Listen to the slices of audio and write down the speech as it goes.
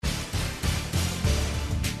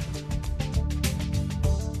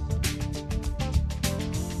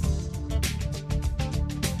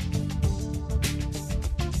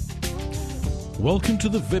Welcome to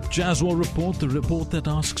the VIP Jaswal Report, the report that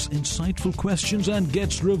asks insightful questions and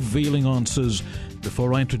gets revealing answers.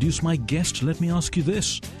 Before I introduce my guest, let me ask you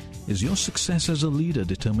this. Is your success as a leader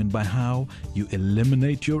determined by how you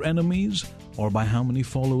eliminate your enemies or by how many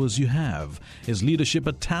followers you have? Is leadership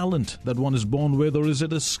a talent that one is born with, or is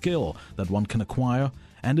it a skill that one can acquire?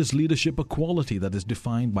 And is leadership a quality that is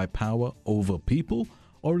defined by power over people,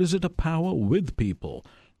 or is it a power with people?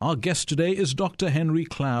 Our guest today is Dr. Henry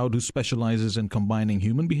Cloud, who specializes in combining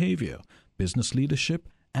human behavior, business leadership,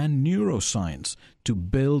 and neuroscience to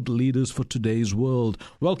build leaders for today's world.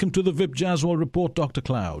 Welcome to the VIP Jaswal Report, Dr.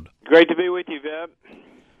 Cloud. Great to be with you, Vip.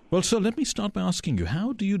 Well, sir, let me start by asking you,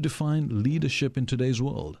 how do you define leadership in today's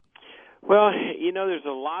world? Well, there's a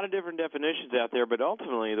lot of different definitions out there, but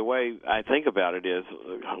ultimately the way I think about it is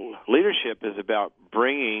leadership is about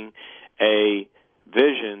bringing a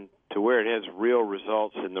vision to where it has real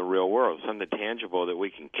results in the real world, something tangible that we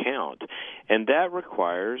can count. And that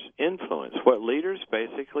requires influence. What leaders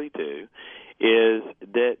basically do is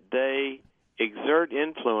that they exert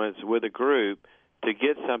influence with a group to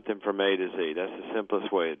get something from A to Z. That's the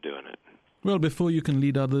simplest way of doing it. Well, before you can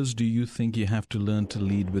lead others, do you think you have to learn to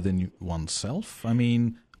lead within oneself? I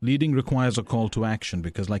mean, leading requires a call to action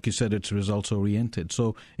because, like you said, it's results-oriented.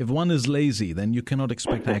 So if one is lazy, then you cannot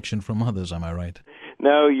expect action from others, am I right?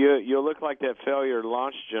 No, you'll look like that failure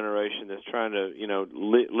launch generation that's trying to,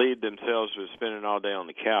 lead themselves to spending all day on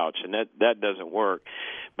the couch, and that doesn't work.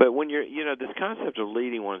 But when you're, this concept of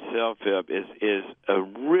leading oneself up is a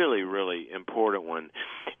really, really important one,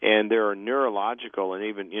 and there are neurological and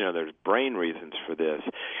even, there's brain reasons for this.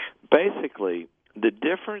 Basically, the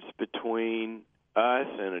difference between us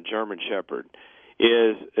and a German Shepherd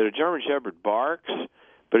is that a German Shepherd barks,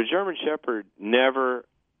 but a German Shepherd never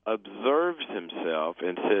observes himself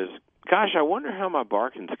and says, gosh, I wonder how my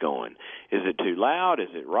barking's going. Is it too loud? Is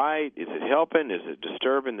it right? Is it helping? Is it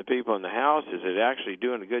disturbing the people in the house? Is it actually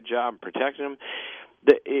doing a good job in protecting them?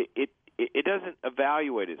 It doesn't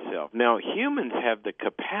evaluate itself. Now, humans have the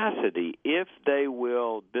capacity, if they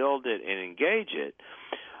will build it and engage it,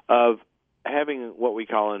 of having what we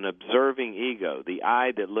call an observing ego, the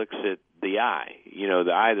eye that looks at the eye,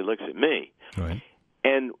 the eye that looks at me. Right.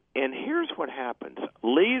 And here's what happens.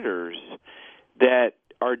 Leaders that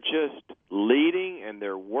are just leading and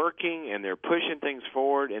they're working and they're pushing things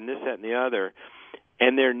forward and this, that, and the other,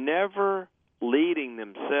 and they're never leading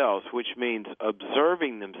themselves, which means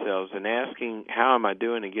observing themselves and asking, how am I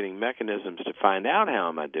doing, and getting mechanisms to find out how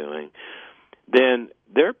am I doing, then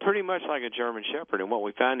they're pretty much like a German Shepherd. And what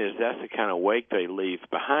we find is that's the kind of wake they leave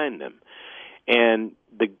behind them. And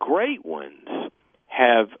the great ones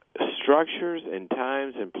have structures and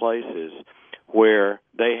times and places where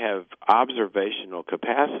they have observational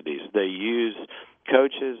capacities. They use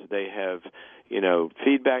coaches. They have,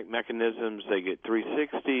 feedback mechanisms. They get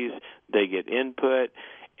 360s. They get input.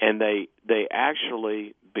 And they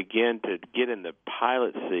actually begin to get in the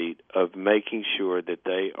pilot seat of making sure that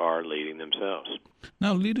they are leading themselves.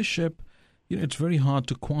 Now, leadership, it's very hard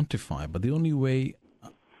to quantify, but the only way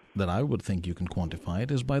that I would think you can quantify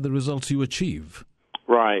it is by the results you achieve.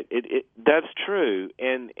 Right. That's true.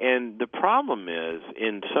 And the problem is,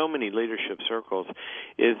 in so many leadership circles,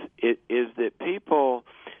 is that people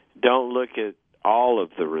don't look at all of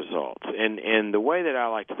the results. And the way that I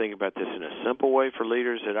like to think about this in a simple way for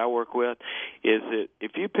leaders that I work with is that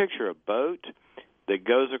if you picture a boat that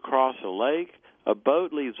goes across a lake, a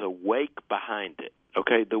boat leaves a wake behind it.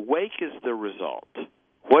 Okay? The wake is the result.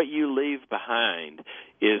 What you leave behind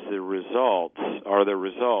is the results,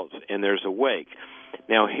 and there's a wake.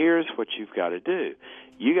 Now, here's what you've got to do.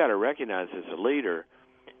 You got to recognize as a leader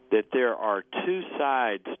that there are two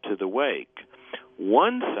sides to the wake.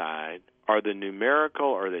 One side are the numerical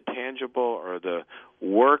or the tangible or the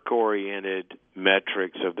work-oriented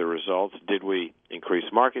metrics of the results. Did we increase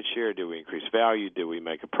market share? Did we increase value? Did we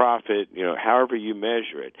make a profit? However you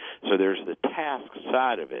measure it. So there's the task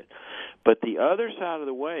side of it. But the other side of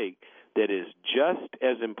the wake that is just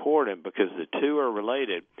as important, because the two are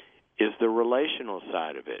related, is the relational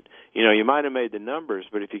side of it. You might have made the numbers,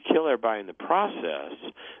 but if you kill everybody in the process,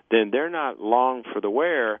 then they're not long for the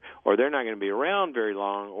wear, or they're not going to be around very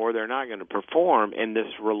long, or they're not going to perform. And this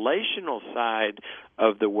relational side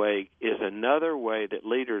of the wake is another way that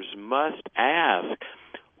leaders must ask,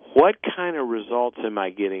 what kind of results am I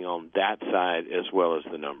getting on that side as well as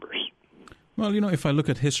the numbers? Well, if I look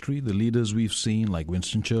at history, the leaders we've seen, like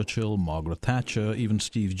Winston Churchill, Margaret Thatcher, even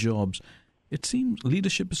Steve Jobs, it seems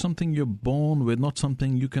leadership is something you're born with, not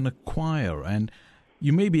something you can acquire. And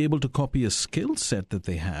you may be able to copy a skill set that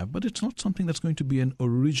they have, but it's not something that's going to be an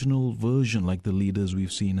original version like the leaders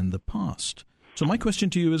we've seen in the past. So my question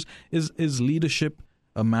to you is leadership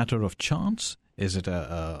a matter of chance? Is it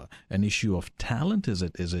an issue of talent? Is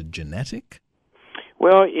it genetic?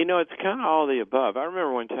 Well, it's kind of all the above. I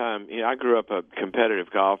remember one time, I grew up a competitive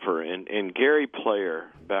golfer, and Gary Player,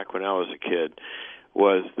 back when I was a kid,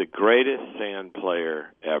 was the greatest sand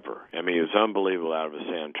player ever. I mean, he was unbelievable out of a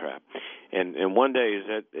sand trap. And one day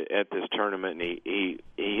he's at this tournament, and he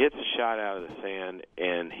hits a shot out of the sand,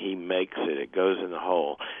 and he makes it. It goes in the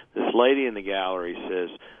hole. This lady in the gallery says,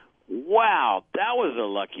 "Wow, that was a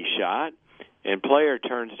lucky shot." And Player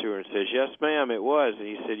turns to her and says, "Yes, ma'am, it was." And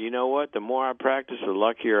he said, "You know what? The more I practice, the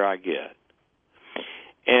luckier I get."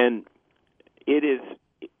 And it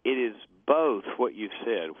is both what you've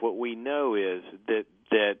said. What we know is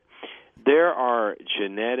that there are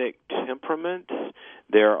genetic temperaments,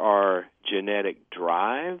 there are genetic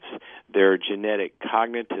drives, there are genetic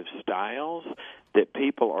cognitive styles that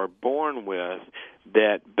people are born with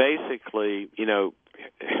that basically,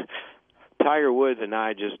 Tiger Woods and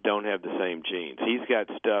I just don't have the same genes. He's got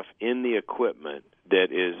stuff in the equipment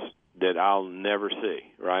that I'll never see,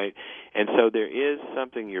 right? And so there is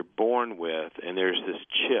something you're born with, and there's this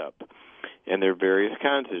chip. And there are various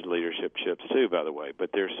kinds of leadership chips too, by the way, but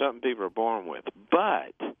there's something people are born with.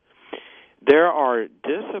 But there are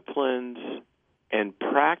disciplines and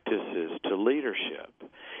practices to leadership.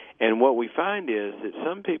 And what we find is that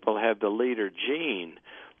some people have the leader gene,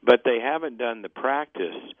 but they haven't done the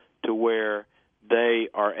practice to where they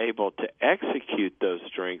are able to execute those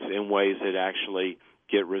strengths in ways that actually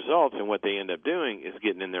get results, and what they end up doing is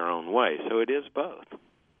getting in their own way. So it is both.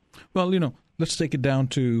 Well, let's take it down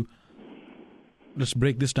to, let's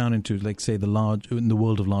break this down into, like, say, in the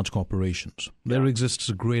world of large corporations. There exists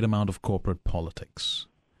a great amount of corporate politics.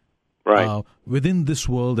 Right. Within this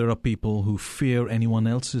world, there are people who fear anyone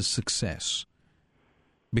else's success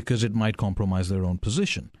because it might compromise their own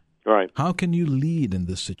position. Right. How can you lead in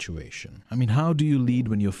this situation? I mean, how do you lead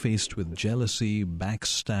when you're faced with jealousy,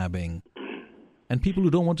 backstabbing, and people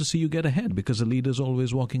who don't want to see you get ahead because the leader's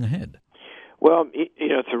always walking ahead? Well,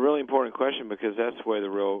 it's a really important question because that's the way the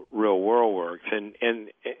real world works. And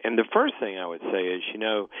the first thing I would say is,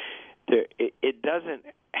 it doesn't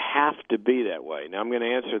have to be that way. Now, I'm going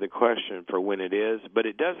to answer the question for when it is, but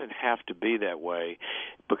it doesn't have to be that way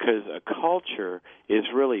because a culture is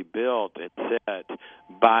really built and set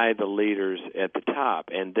by the leaders at the top.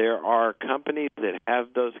 And there are companies that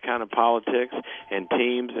have those kind of politics and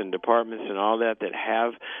teams and departments and all that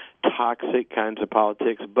have toxic kinds of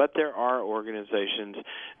politics, but there are organizations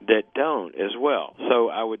that don't as well. So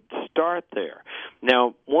I would start there.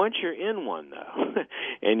 Now, once you're in one, though,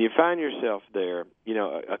 and you find yourself there,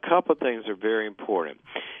 a couple of things are very important.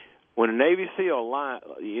 When a Navy SEAL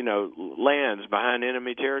lands behind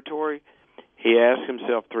enemy territory, he asks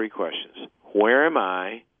himself three questions. Where am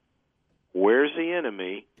I? Where's the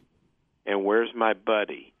enemy? And where's my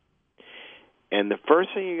buddy? And the first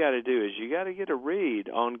thing you got to do is you got to get a read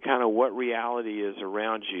on kind of what reality is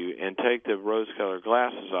around you and take the rose-colored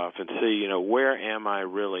glasses off and see, where am I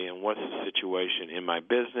really and what's the situation in my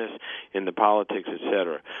business, in the politics, et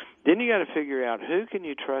cetera. Then you got to figure out who can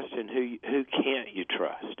you trust and who can't you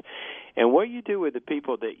trust. And what you do with the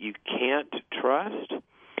people that you can't trust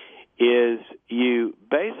is you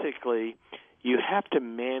have to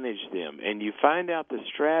manage them, and you find out the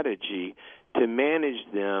strategy to manage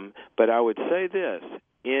them, but I would say this,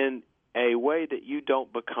 in a way that you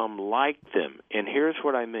don't become like them. And here's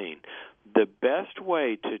what I mean. The best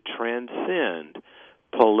way to transcend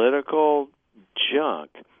political junk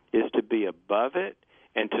is to be above it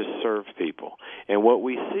and to serve people. And what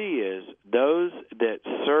we see is those that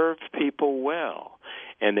serve people well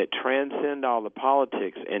and that transcend all the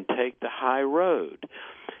politics and take the high road,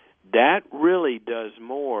 that really does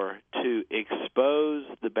more to expose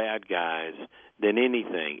the bad guys than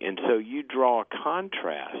anything. And so you draw a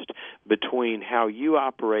contrast between how you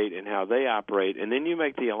operate and how they operate, and then you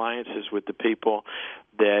make the alliances with the people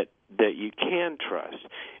that you can trust.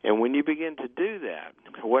 And when you begin to do that,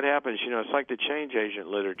 what happens, it's like the change agent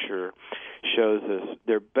literature shows us,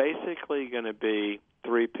 there are basically going to be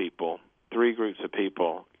three groups of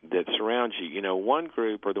people that surround you. One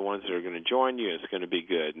group are the ones that are going to join you. It's going to be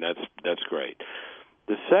good, and that's great.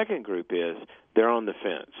 The second group is they're on the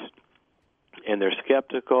fence, and they're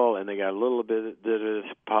skeptical, and they got a little bit of this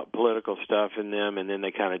political stuff in them, and then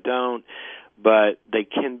they kind of don't. But they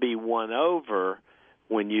can be won over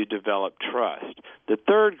when you develop trust. The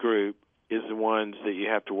third group is the ones that you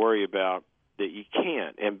have to worry about that you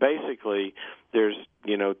can't. And basically, there's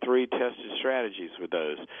three tested strategies with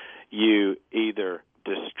those. You either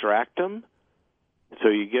distract them, so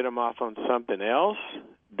you get them off on something else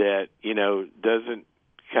that doesn't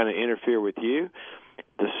kind of interfere with you.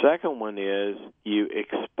 The second one is you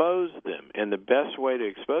expose them, and the best way to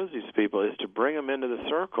expose these people is to bring them into the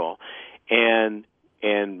circle and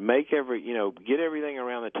make get everything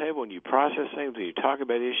around the table, and you process things, and you talk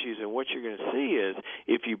about issues, and what you're going to see is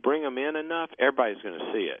if you bring them in enough, everybody's going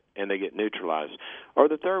to see it, and they get neutralized. Or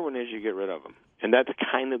the third one is you get rid of them, and that's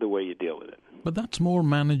kind of the way you deal with it. But that's more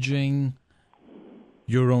managing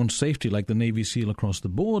your own safety, like the Navy SEAL across the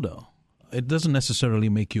border. It doesn't necessarily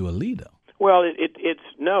make you a leader. Well,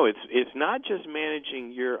 it's not just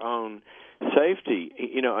managing your own safety.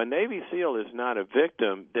 A Navy SEAL is not a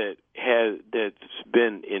victim that's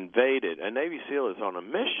been invaded. A Navy SEAL is on a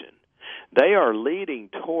mission. They are leading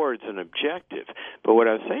towards an objective. But what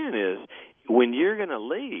I'm saying is, when you're going to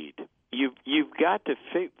lead, you've got to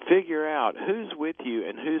figure out who's with you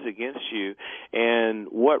and who's against you, and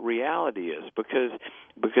what reality is. Because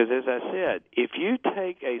as I said, if you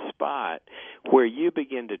take a spot where you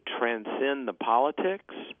begin to transcend the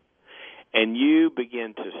politics and you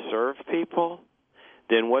begin to serve people,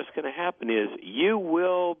 then what's going to happen is you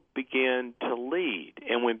will begin to lead.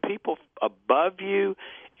 And when people above you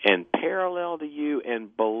and parallel to you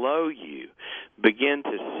and below you begin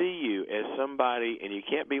to see you as somebody, and you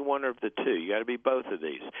can't be one of the two, you got to be both of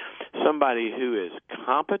these, somebody who is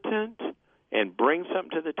competent and brings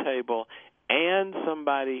something to the table, and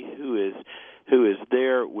somebody who is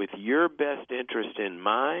there with your best interest in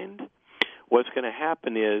mind, what's going to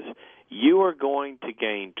happen is you are going to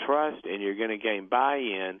gain trust, and you're going to gain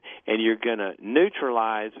buy-in, and you're going to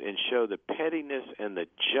neutralize and show the pettiness and the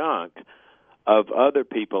junk of other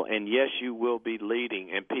people, and yes, you will be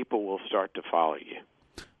leading, and people will start to follow you.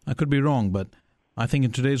 I could be wrong, but I think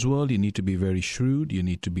in today's world you need to be very shrewd, you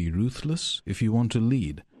need to be ruthless if you want to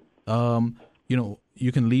lead.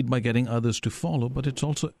 You can lead by getting others to follow, but it's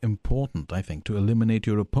also important, I think, to eliminate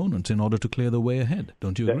your opponents in order to clear the way ahead.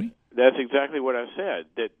 Don't you agree? That's exactly what I said.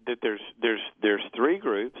 That there's three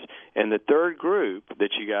groups, and the third group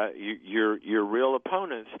that you got, your real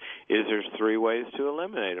opponents, is there's three ways to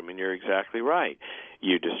eliminate them, and you're exactly right.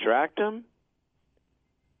 You distract them,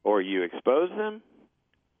 or you expose them,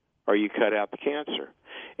 or you cut out the cancer.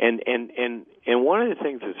 And one of the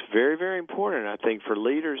things that's very, very important, I think, for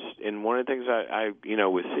leaders, and one of the things I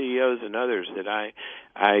with CEOs and others that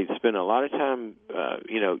I spend a lot of time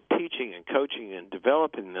teaching and coaching and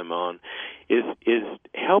developing them on is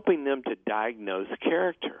helping them to diagnose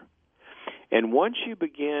character. And once you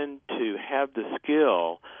begin to have the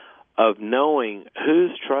skill of knowing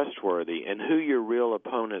who's trustworthy and who your real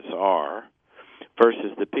opponents are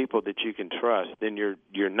versus the people that you can trust, then you're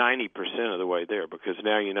 90% of the way there, because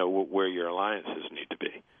now you know where your alliances need to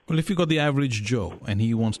be. Well, if you got the average Joe and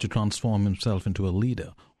he wants to transform himself into a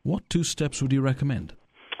leader, what 2 steps would you recommend?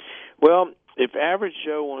 Well, if average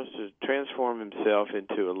Joe wants to transform himself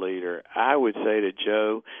into a leader, I would say to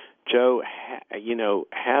Joe,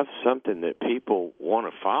 have something that people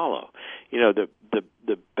want to follow.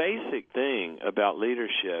 The basic thing about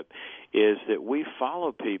leadership is that we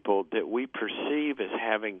follow people that we perceive as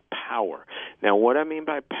having power. Now, what I mean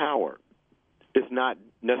by power is not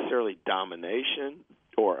necessarily domination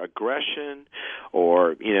or aggression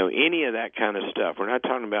or, any of that kind of stuff. We're not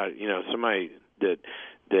talking about, somebody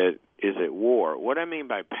that is at war. What I mean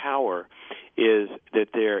by power is that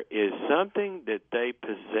there is something that they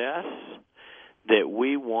possess that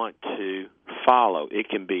we want to follow. It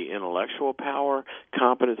can be intellectual power,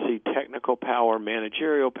 competency, technical power,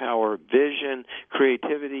 managerial power, vision,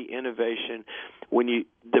 creativity, innovation.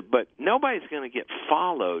 But nobody's going to get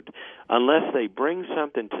followed unless they bring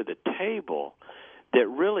something to the table that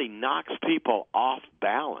really knocks people off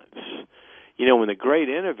balance. When the great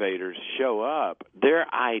innovators show up,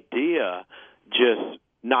 their idea just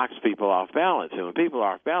knocks people off balance. And when people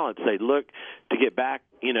are off balance, they look to get back,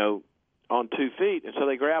 on 2 feet, and so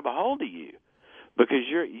they grab a hold of you because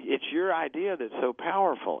it's your idea that's so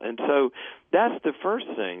powerful. And so that's the first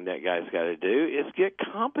thing that guy's got to do is get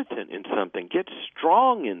competent in something, get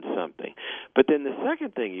strong in something. But then the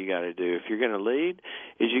second thing you got to do if you're going to lead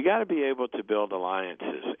is you got to be able to build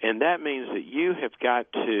alliances. And that means that you have got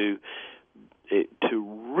to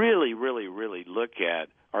really, really, really look at,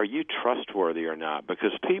 are you trustworthy or not?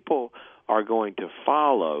 Because people are going to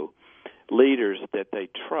follow leaders that they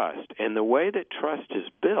trust. And the way that trust is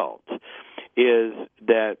built is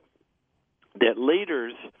that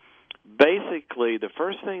leaders, basically, the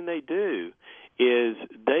first thing they do is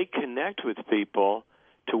they connect with people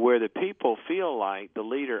to where the people feel like the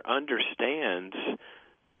leader understands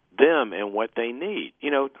them and what they need.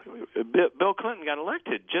 You know, Bill Clinton got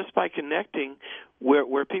elected just by connecting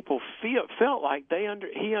where people felt like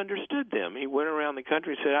he understood them. He went around the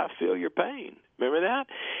country and said, "I feel your pain." Remember that?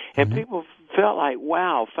 And people felt like,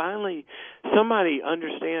 wow, finally somebody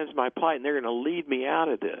understands my plight and they're going to lead me out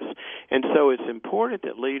of this. And so it's important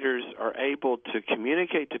that leaders are able to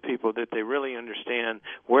communicate to people that they really understand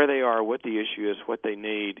where they are, what the issue is, what they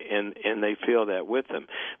need, and they feel that with them.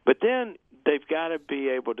 But then they've got to be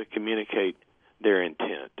able to communicate their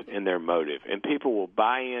intent and their motive. And people will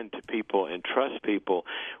buy into people and trust people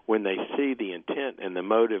when they see the intent and the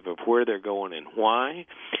motive of where they're going and why.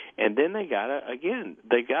 And then they got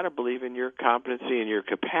to believe in your competency and your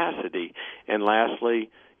capacity. And lastly,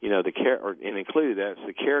 you know, and included that's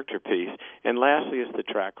the character piece. And lastly is the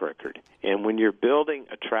track record. And when you're building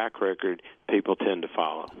a track record, people tend to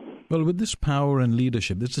follow. Well, with this power and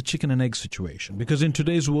leadership, it's a chicken and egg situation. Because in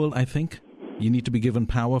today's world, I think you need to be given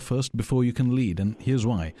power first before you can lead. And here's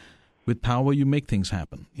why. With power, you make things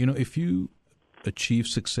happen. You know, if you achieve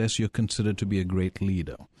success, you're considered to be a great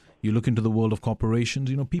leader. You look into the world of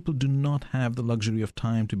corporations, you know, people do not have the luxury of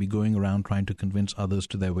time to be going around trying to convince others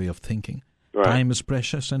to their way of thinking. Right. Time is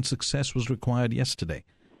precious and success was required yesterday.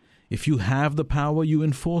 If you have the power, you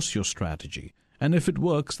enforce your strategy. And if it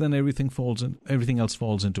works, then everything else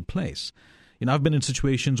falls into place. You know, I've been in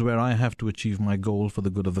situations where I have to achieve my goal for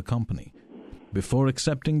the good of the company. Before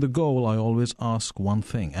accepting the goal, I always ask one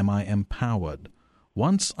thing: am I empowered?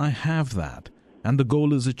 Once I have that, and the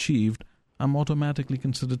goal is achieved, I'm automatically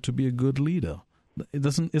considered to be a good leader.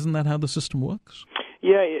 Isn't that how the system works?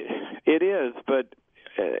 Yeah, it is. But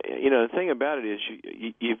you know, the thing about it is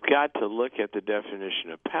you've got to look at the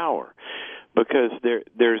definition of power, because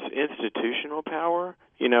there's institutional power,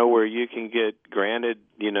 you know, where you can get granted,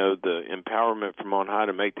 you know, the empowerment from on high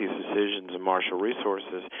to make these decisions and marshal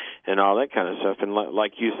resources and all that kind of stuff. And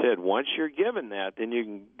like you said, once you're given that, then you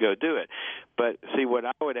can go do it. But see, what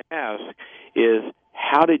I would ask is,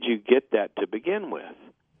 how did you get that to begin with?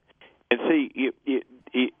 And see,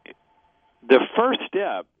 the first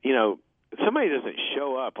step, you know, somebody doesn't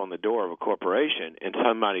show up on the door of a corporation and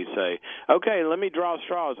somebody say, okay, let me draw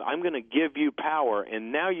straws. I'm going to give you power,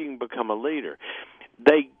 and now you can become a leader.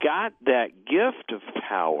 They got that gift of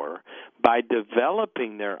power by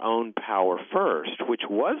developing their own power first, which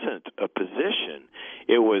wasn't a position.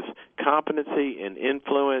 It was competency and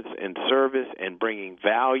influence and service and bringing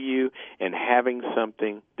value and having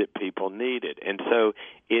something that people needed. And so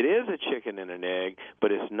it is a chicken and an egg,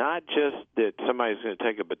 but it's not just that somebody's going to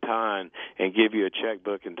take a baton and give you a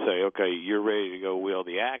checkbook and say, okay, you're ready to go wield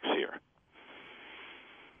the axe here.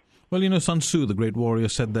 Well, you know, Sun Tzu, the great warrior,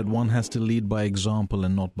 said that one has to lead by example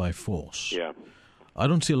and not by force. Yeah. I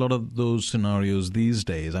don't see a lot of those scenarios these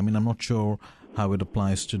days. I mean, I'm not sure how it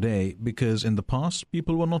applies today, because in the past,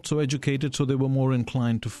 people were not so educated, so they were more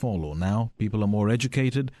inclined to follow. Now, people are more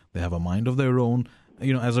educated, they have a mind of their own.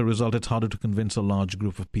 You know, as a result, it's harder to convince a large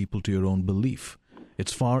group of people to your own belief.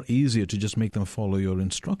 It's far easier to just make them follow your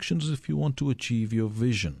instructions if you want to achieve your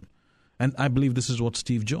vision. And I believe this is what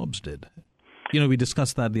Steve Jobs did. You know, we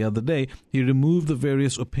discussed that the other day. He removed the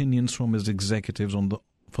various opinions from his executives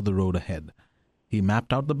for the road ahead. He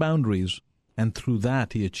mapped out the boundaries, and through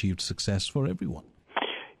that he achieved success for everyone.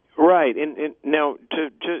 Right. And now,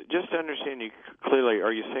 just to understand you clearly,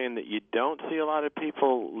 are you saying that you don't see a lot of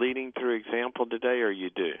people leading through example today, or you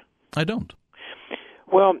do? I don't.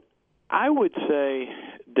 Well, I would say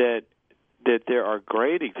that there are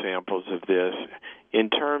great examples of this in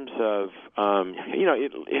terms of, you know,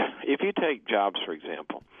 if you take Jobs, for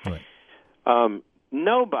example, right.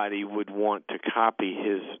 Nobody would want to copy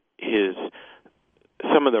his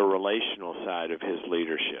some of the relational side of his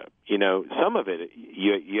leadership. You know, some of it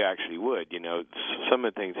you actually would. You know, some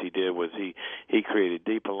of the things he did was he created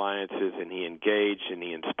deep alliances, and he engaged, and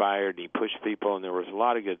he inspired, and he pushed people, and there was a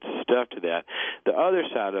lot of good stuff to that. The other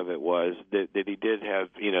side of it was that he did have,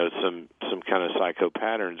 you know, some kind of psycho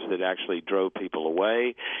patterns that actually drove people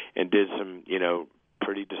away and did some, you know,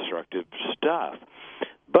 pretty destructive stuff.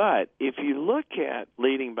 But if you look at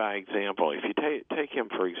leading by example, if you take him,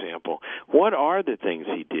 for example, what are the things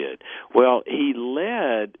he did? Well, he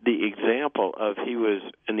led the example of he was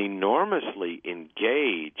an enormously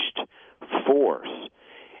engaged force.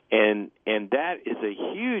 And that is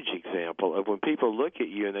a huge example of when people look at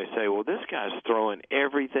you and they say, well, this guy's throwing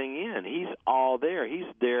everything in. He's all there. He's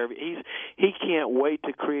there. He can't wait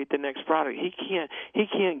to create the next product. He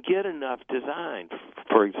can't get enough design,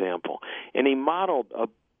 for example. And he modeled a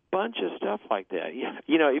bunch of stuff like that.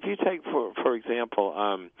 You know, if you take, for example,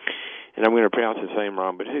 and I'm going to pronounce his name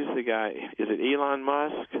wrong, but who's the guy? Is it Elon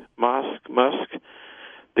Musk? Musk?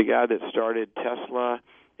 The guy that started Tesla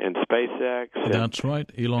and SpaceX. That's right,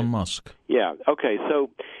 Elon Musk. Yeah. Okay. So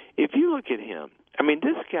if you look at him, I mean,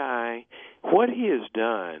 this guy, what he has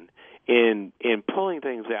done in pulling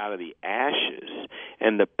things out of the ashes,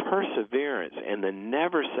 and the perseverance, and the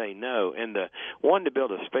never say no, and the wanting to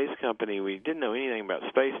build a space company. We didn't know anything about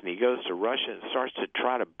space, and he goes to Russia and starts to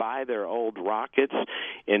try to buy their old rockets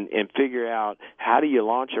and figure out how do you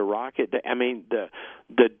launch a rocket. I mean, the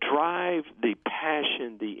drive, the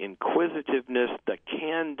passion, the inquisitiveness, the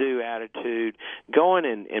can-do attitude, going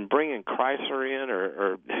and bringing Chrysler in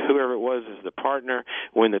or whoever it was as the partner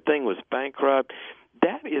when the thing was bankrupt.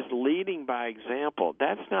 That is leading by example.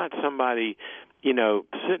 That's not somebody,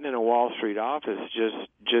 sitting in a Wall Street office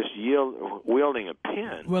just wielding a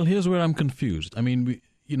pen. Well, here's where I'm confused. I mean,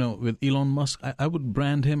 with Elon Musk, I would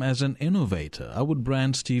brand him as an innovator. I would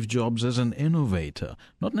brand Steve Jobs as an innovator,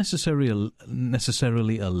 not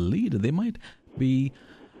necessarily a leader. They might be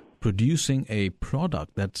producing a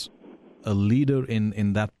product that's a leader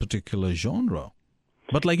in that particular genre.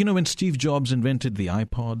 But when Steve Jobs invented the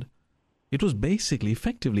iPod, it was basically,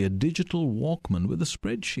 effectively, a digital Walkman with a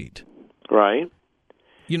spreadsheet. Right.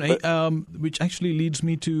 Which actually leads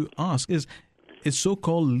me to ask, is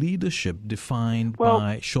so-called leadership defined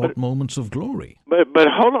by short moments of glory? But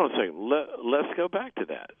hold on a second. Let's go back to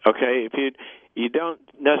that. Okay, if you don't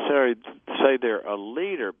necessarily say they're a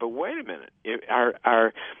leader, but wait a minute.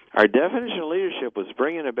 Our definition of leadership was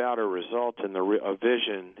bringing about a result in a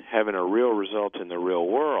vision, having a real result in the real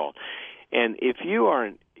world. And if you're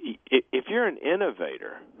an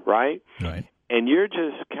innovator, right? Right. And you're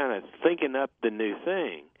just kind of thinking up the new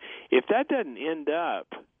thing, if that doesn't end up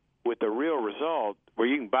with a real result where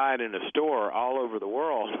you can buy it in a store all over the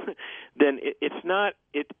world, then it's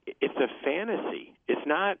a fantasy. It's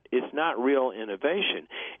not real innovation.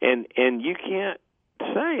 And you can't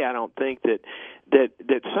say, I don't think that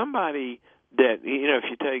somebody that, if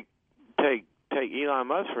you take Elon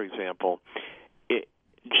Musk, for example,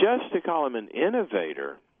 just to call him an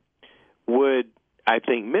innovator would, I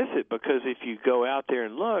think, miss it, because if you go out there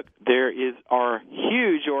and look, there are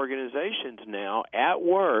huge organizations now at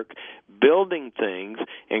work building things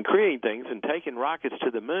and creating things and taking rockets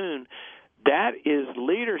to the moon. That is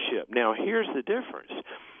leadership. Now, here's the difference.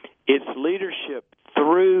 It's leadership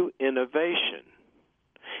through innovation.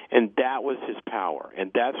 And that was his power.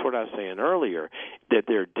 And that's what I was saying earlier, that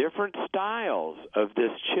there are different styles of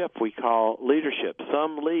this chip we call leadership.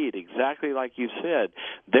 Some lead, exactly like you said.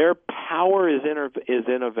 Their power is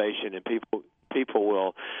innovation, and people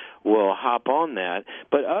will hop on that.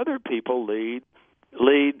 But other people lead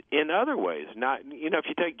in other ways. Not, if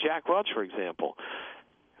you take Jack Welch, for example,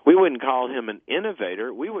 we wouldn't call him an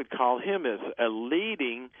innovator. We would call him as a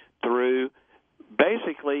leading through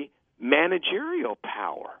basically managerial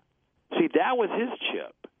power. See, that was his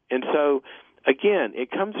chip. And so, again,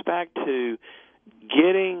 it comes back to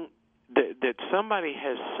getting that somebody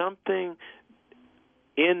has something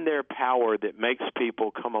in their power that makes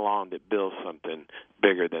people come along that builds something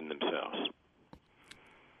bigger than themselves.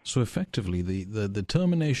 So effectively, the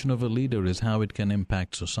determination of a leader is how it can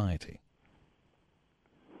impact society.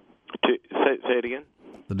 Say it again?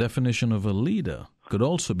 The definition of a leader could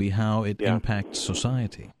also be how it impacts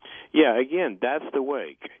society. Yeah, again, that's the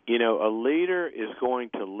wake. A leader is going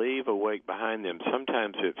to leave a wake behind them.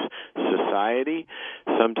 Sometimes it's society.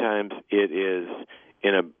 Sometimes it is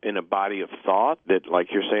in a body of thought that, like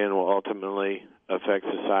you're saying, will ultimately affect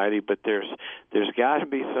society. But there's got to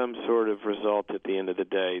be some sort of result at the end of the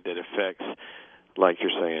day that affects, like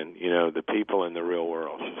you're saying, the people in the real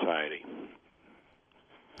world, society.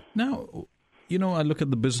 Now, I look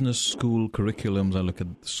at the business school curriculums. I look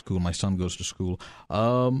at the school my son goes to school.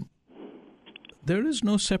 There is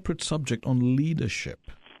no separate subject on leadership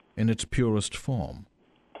in its purest form.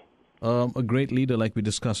 A great leader, like we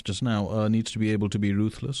discussed just now, needs to be able to be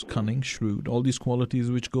ruthless, cunning, shrewd, all these qualities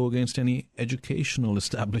which go against any educational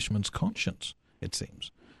establishment's conscience, it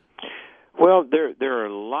seems. Well, there are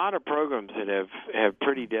a lot of programs that have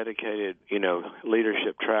pretty dedicated,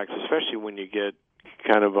 leadership tracks, especially when you get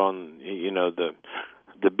kind of on,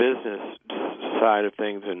 the business side of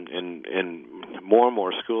things, and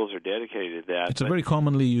more schools are dedicated to that. It's a very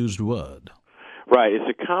commonly used word. Right, it's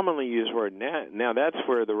a commonly used word. Now that's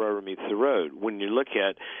where the rubber meets the road. When you look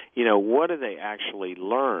at, what do they actually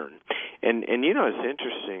learn? And it's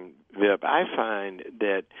interesting, Vip, I find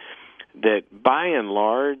that by and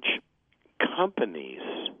large, companies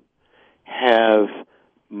have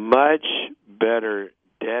much better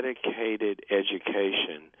dedicated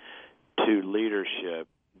education to leadership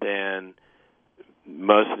than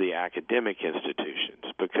most of the academic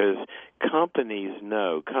institutions, because companies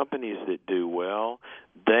that do well,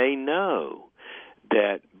 they know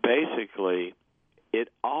basically it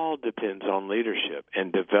all depends on leadership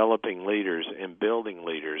and developing leaders and building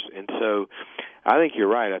leaders. And so I think you're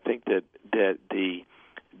right. I think that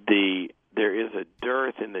there is a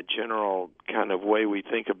dearth in the general kind of way we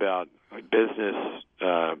think about business,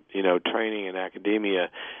 training and academia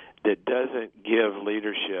that doesn't give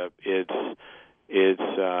leadership its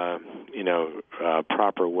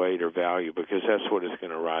proper weight or value, because that's what it's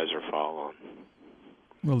going to rise or fall on.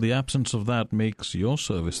 Well, the absence of that makes your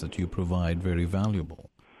service that you provide very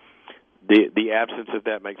valuable. The absence of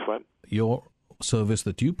that makes what? Your service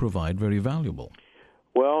that you provide very valuable.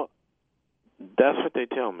 Well, that's what they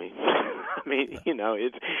tell me. I mean,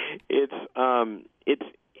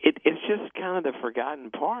 it's just kind of the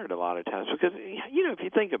forgotten part a lot of times, because if you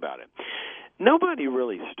think about it, nobody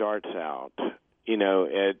really starts out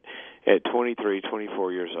at 23,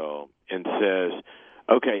 24 years old and says,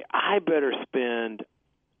 okay, I better spend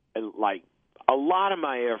like a lot of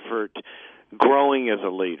my effort growing as a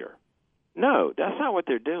leader. No, that's not what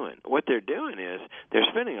they're doing. What they're doing is they're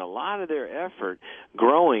spending a lot of their effort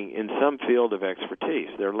growing in some field of expertise.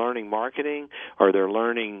 They're learning marketing, or they're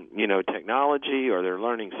learning, technology, or they're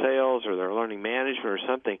learning sales, or they're learning management or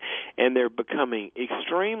something, and they're becoming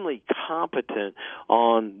extremely competent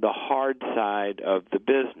on the hard side of the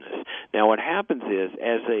business. Now, what happens is,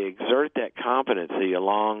 as they exert that competency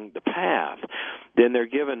along the path, then they're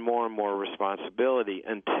given more and more responsibility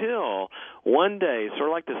until one day, sort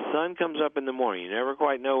of like the sun comes up in the morning. You never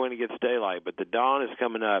quite know when it gets daylight, but the dawn is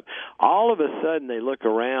coming up. All of a sudden, they look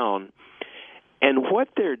around, and what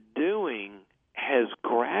they're doing has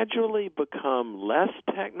gradually become less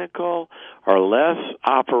technical or less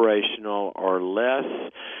operational or less,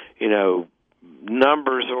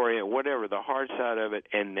 numbers-oriented, whatever, the hard side of it,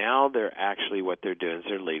 and now they're actually, what they're doing is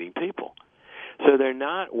they're leading people. So they're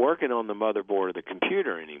not working on the motherboard of the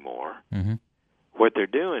computer anymore. Mm-hmm. What they're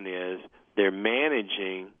doing is they're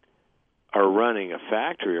managing or running a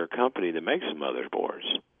factory or company that makes the motherboards.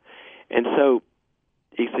 And so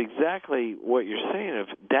it's exactly what you're saying.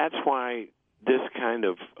 That's why this kind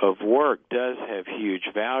of work does have huge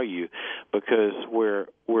value, because where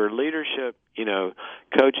leadership,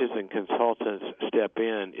 coaches and consultants step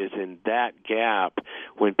in is in that gap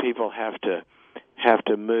when people have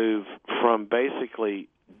to move from basically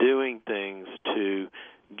doing things to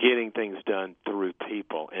getting things done through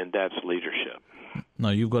people, and that's leadership. Now,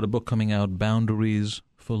 you've got a book coming out, Boundaries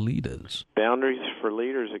for Leaders. Boundaries for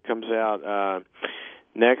Leaders. It comes out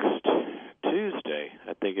next Tuesday,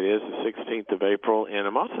 I think it is, the 16th of April, and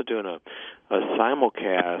I'm also doing a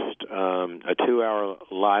simulcast, a 2-hour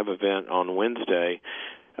live event on Wednesday.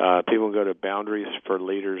 People can go to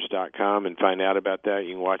boundariesforleaders.com and find out about that.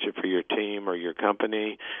 You can watch it for your team or your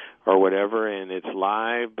company or whatever, and it's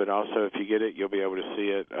live, but also if you get it, you'll be able to see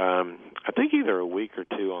it, I think either a week or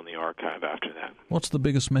two on the archive after that. What's the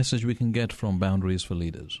biggest message we can get from Boundaries for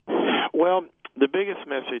Leaders? Well, the biggest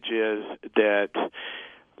message is that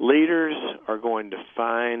leaders are going to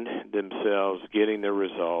find themselves getting the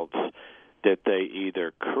results that they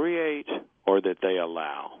either create or that they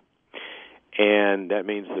allow. And that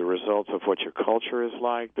means the results of what your culture is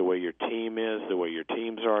like, the way your team is, the way your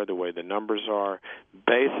teams are, the way the numbers are.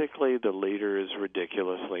 Basically, the leader is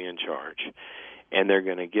ridiculously in charge. And they're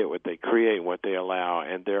going to get what they create, what they allow.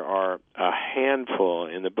 And there are a handful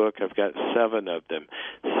in the book. I've got 7 of them,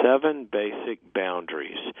 7 basic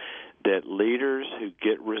boundaries that leaders who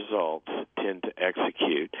get results tend to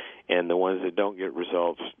execute, and the ones that don't get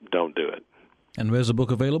results don't do it. And where's the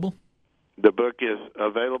book available? The book is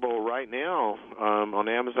available right now on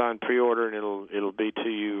Amazon. Pre-order, and it'll be to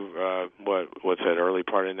you. What's that? Early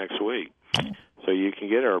part of next week. So you can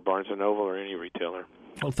get it, or Barnes and Noble, or any retailer.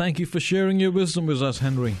 Well, thank you for sharing your wisdom with us,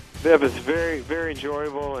 Henry. Viv, it's very, very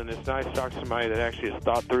enjoyable, and it's nice to talk to somebody that actually has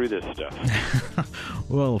thought through this stuff.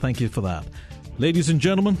 Well, thank you for that. Ladies and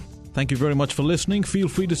gentlemen, thank you very much for listening. Feel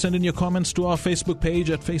free to send in your comments to our Facebook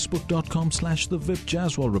page at facebook.com/The Vip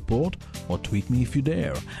Jaswal Report, or tweet me if you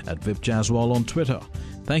dare at Vip Jaswal on Twitter.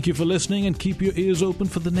 Thank you for listening, and keep your ears open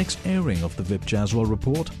for the next airing of The Vip Jaswal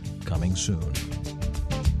Report, coming soon.